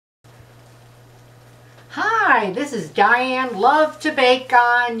Hi, this is Diane Lovetobake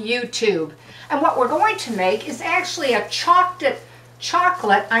on YouTube. And what we're going to make is actually a chocolate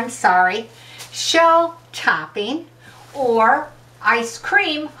shell topping or ice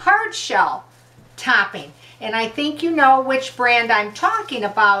cream hard shell topping. And I think you know which brand I'm talking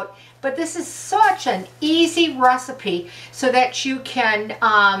about, but this is such an easy recipe so that you can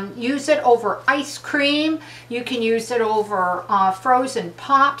use it over ice cream. You can use it over frozen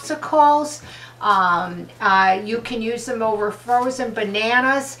popsicles. You can use them over frozen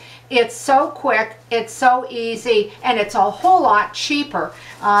bananas. It's so quick, it's so easy, and it's a whole lot cheaper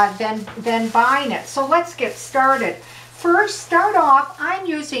than buying it. So let's get started. First, start off, I'm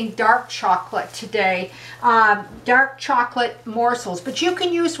using dark chocolate today, dark chocolate morsels, but you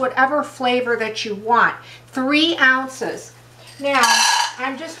can use whatever flavor that you want. 3 ounces. Now,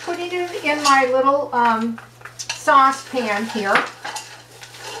 I'm just putting it in my little saucepan here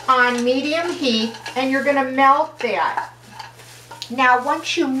on medium heat, and you're going to melt that. Now,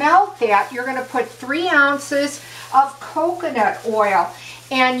 once you melt that, you're going to put 3 ounces of coconut oil.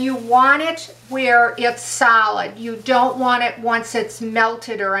 And you want it where it's solid. You don't want it once it's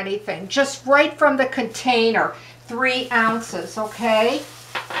melted or anything. Just right from the container, 3 ounces, okay?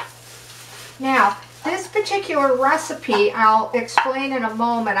 Now, this particular recipe, I'll explain in a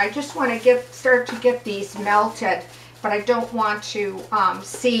moment. I just want to start to get these melted, but I don't want to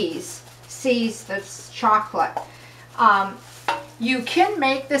seize this chocolate. You can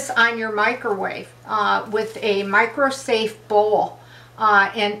make this on your microwave with a microsafe bowl.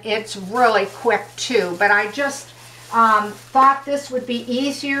 And it's really quick too, but I just thought this would be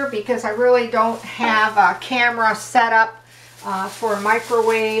easier because I really don't have a camera set up for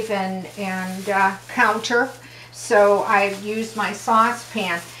microwave and counter, so I used my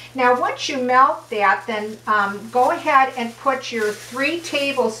saucepan. Now once you melt that, then go ahead and put your 3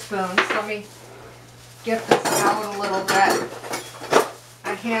 tablespoons, let me get this out a little bit.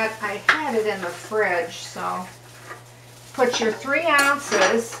 I had it in the fridge, so put your 3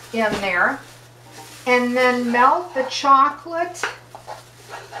 ounces in there, and then melt the chocolate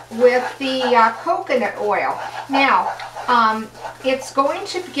with the coconut oil. Now, it's going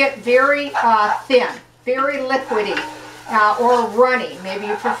to get very thin, very liquidy, or runny. Maybe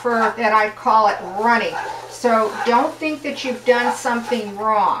you prefer that I call it runny. So don't think that you've done something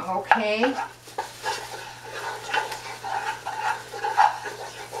wrong, okay?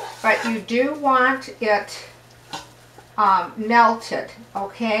 But you do want it melted,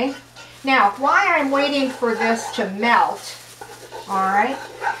 okay? Now, while I'm waiting for this to melt, all right,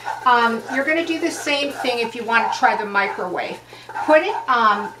 you're going to do the same thing if you want to try the microwave. Put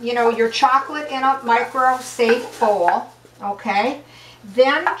it, your chocolate in a micro-safe bowl, okay?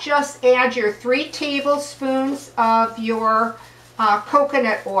 Then just add your 3 tablespoons of your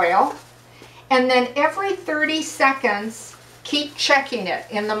coconut oil, and then every 30 seconds, keep checking it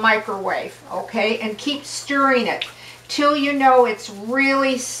in the microwave, okay? And keep stirring it till you know it's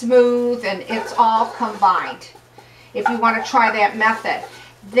really smooth and it's all combined, if you want to try that method.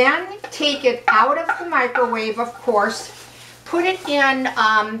 Then take it out of the microwave, of course, put it in,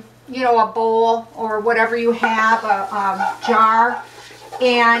 a bowl or whatever you have, a jar,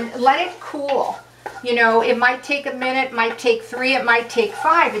 and let it cool. You know, it might take a minute, it might take 3, it might take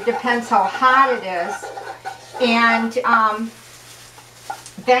 5, it depends how hot it is. And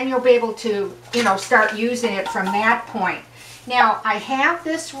then you'll be able to, start using it from that point. Now, I have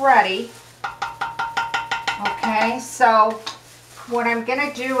this ready. Okay, so what I'm going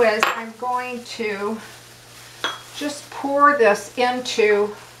to do is I'm going to just pour this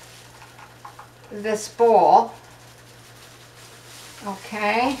into this bowl.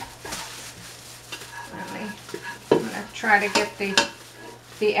 Okay. I'm going to try to get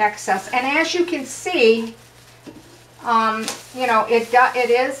the excess. And as you can see, it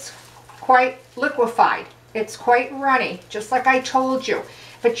is quite liquefied. It's quite runny, just like I told you.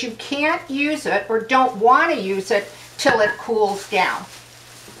 But you can't use it, or don't want to use it, till it cools down.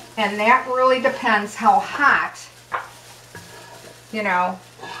 And that really depends how hot,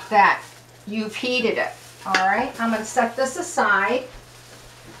 that you've heated it. All right, I'm going to set this aside.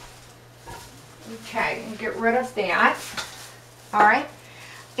 Okay, and get rid of that. All right,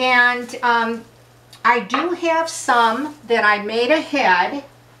 and I do have some that I made ahead,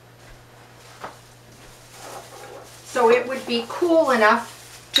 so it would be cool enough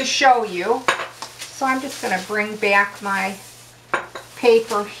to show you. So I'm just going to bring back my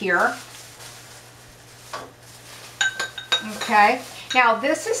paper here. Okay, now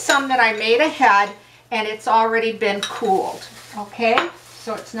this is some that I made ahead, and it's already been cooled. Okay,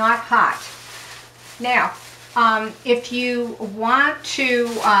 so it's not hot. Now, if you want to,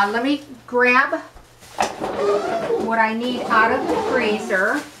 let me grab what I need out of the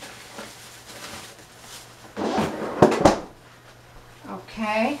freezer.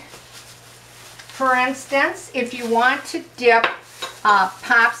 Okay. For instance, if you want to dip a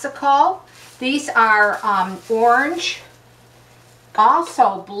popsicle, these are orange,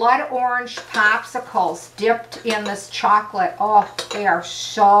 also blood orange popsicles dipped in this chocolate. Oh, they are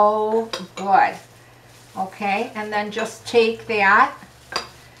so good. Okay, and then just take that,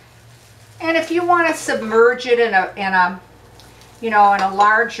 and if you want to submerge it in a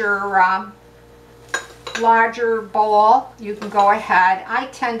larger bowl, you can go ahead. I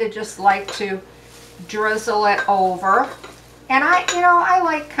tend to just like to drizzle it over, and I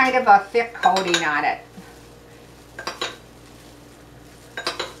like kind of a thick coating on it,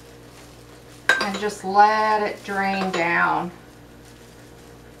 and just let it drain down.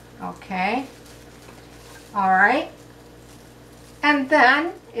 Okay. All right, and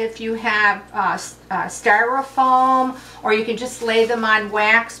then if you have styrofoam, or you can just lay them on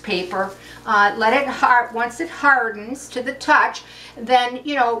wax paper, let it once it hardens to the touch, then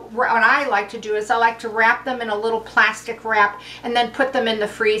what I like to do is I like to wrap them in a little plastic wrap and then put them in the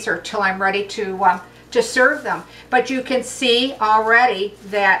freezer till I'm ready to serve them. But you can see already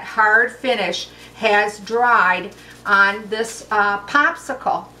that hard finish has dried on this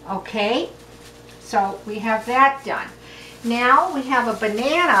popsicle. Okay. So we have that done. Now we have a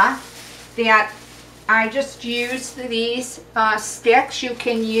banana that I just used these sticks. You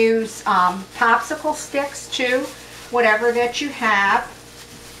can use popsicle sticks too, whatever that you have.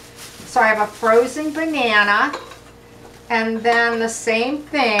 So I have a frozen banana, and then the same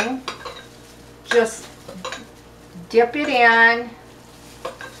thing, just dip it in,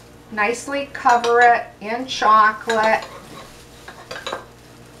 nicely cover it in chocolate.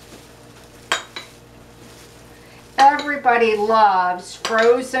 Everybody loves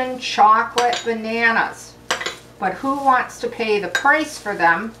frozen chocolate bananas, but who wants to pay the price for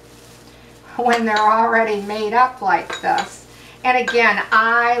them when they're already made up like this? And again,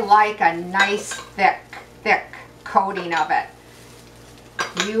 I like a nice thick coating of it.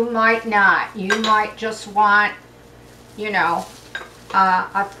 You might not. You might just want,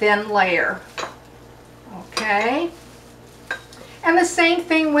 a thin layer. Okay? And the same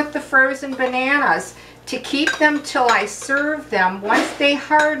thing with the frozen bananas. To keep them till I serve them, once they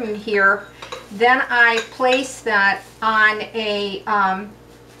harden here, then I place that on a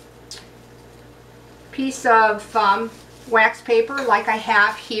piece of wax paper like I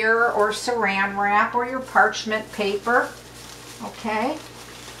have here, or saran wrap, or your parchment paper. Okay.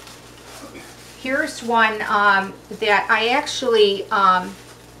 Here's one that I actually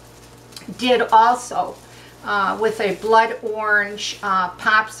did also with a blood orange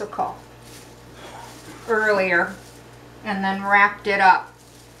popsicle earlier, and then wrapped it up.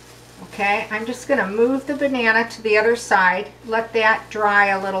 Okay, I'm just going to move the banana to the other side, let that dry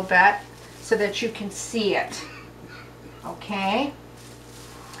a little bit so that you can see it. Okay,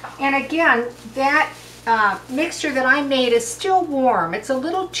 and again, that mixture that I made is still warm. It's a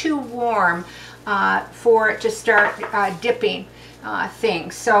little too warm for it to start dipping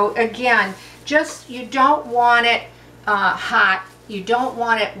things. So again, you don't want it hot. You don't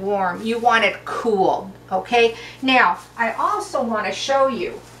want it warm. You want it cool. Okay. Now, I also want to show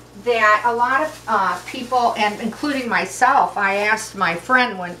you that a lot of people, and including myself, I asked my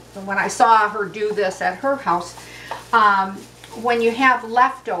friend when I saw her do this at her house, when you have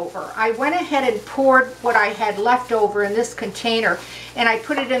leftover, I went ahead and poured what I had left over in this container, and I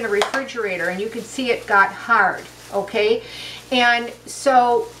put it in the refrigerator, and you can see it got hard. Okay. And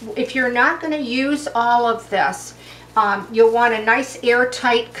so if you're not going to use all of this, you'll want a nice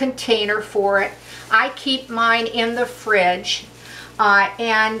airtight container for it. I keep mine in the fridge,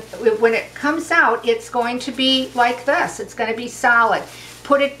 and when it comes out, it's going to be like this. It's going to be solid.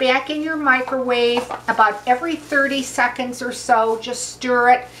 Put it back in your microwave about every 30 seconds or so. Just stir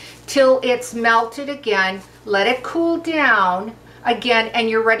it till it's melted again. Let it cool down again, and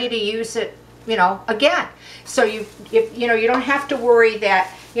you're ready to use it, again. So you don't have to worry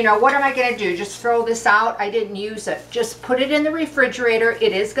that, what am I going to do? Just throw this out? I didn't use it. Just put it in the refrigerator.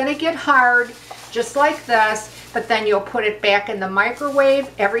 It is going to get hard, just like this, but then you'll put it back in the microwave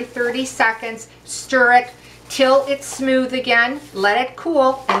every 30 seconds, stir it till it's smooth again, let it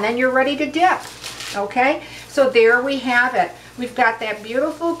cool, and then you're ready to dip. Okay, so there we have it. We've got that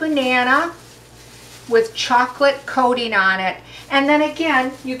beautiful banana with chocolate coating on it. And then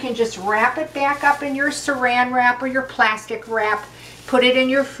again, you can just wrap it back up in your saran wrap or your plastic wrap, put it in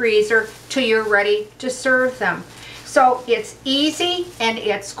your freezer till you're ready to serve them. So it's easy and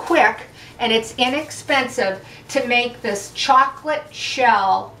it's quick, and it's inexpensive to make this chocolate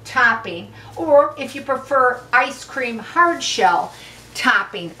shell topping, or if you prefer ice cream hard shell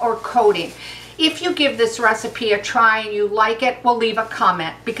topping or coating. If you give this recipe a try and you like it, well, leave a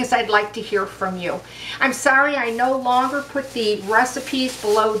comment because I'd like to hear from you. I'm sorry I no longer put the recipes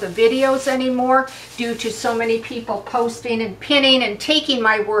below the videos anymore due to so many people posting and pinning and taking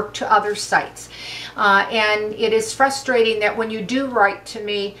my work to other sites. And it is frustrating that when you do write to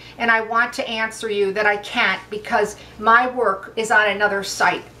me and I want to answer you that I can't because my work is on another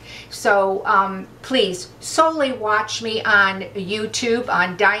site. So please solely watch me on YouTube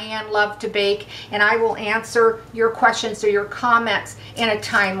on Diane Lovetobake, and I will answer your questions or your comments in a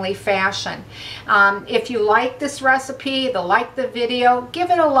timely fashion. If you like this recipe, like the video,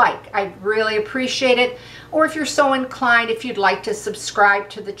 give it a like. I really appreciate it. Or if you're so inclined, if you'd like to subscribe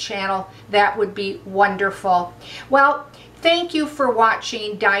to the channel, that would be wonderful. Well, thank you for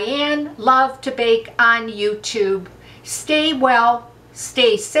watching Diane Lovetobake on YouTube. Stay well,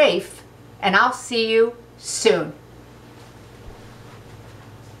 stay safe, and I'll see you soon.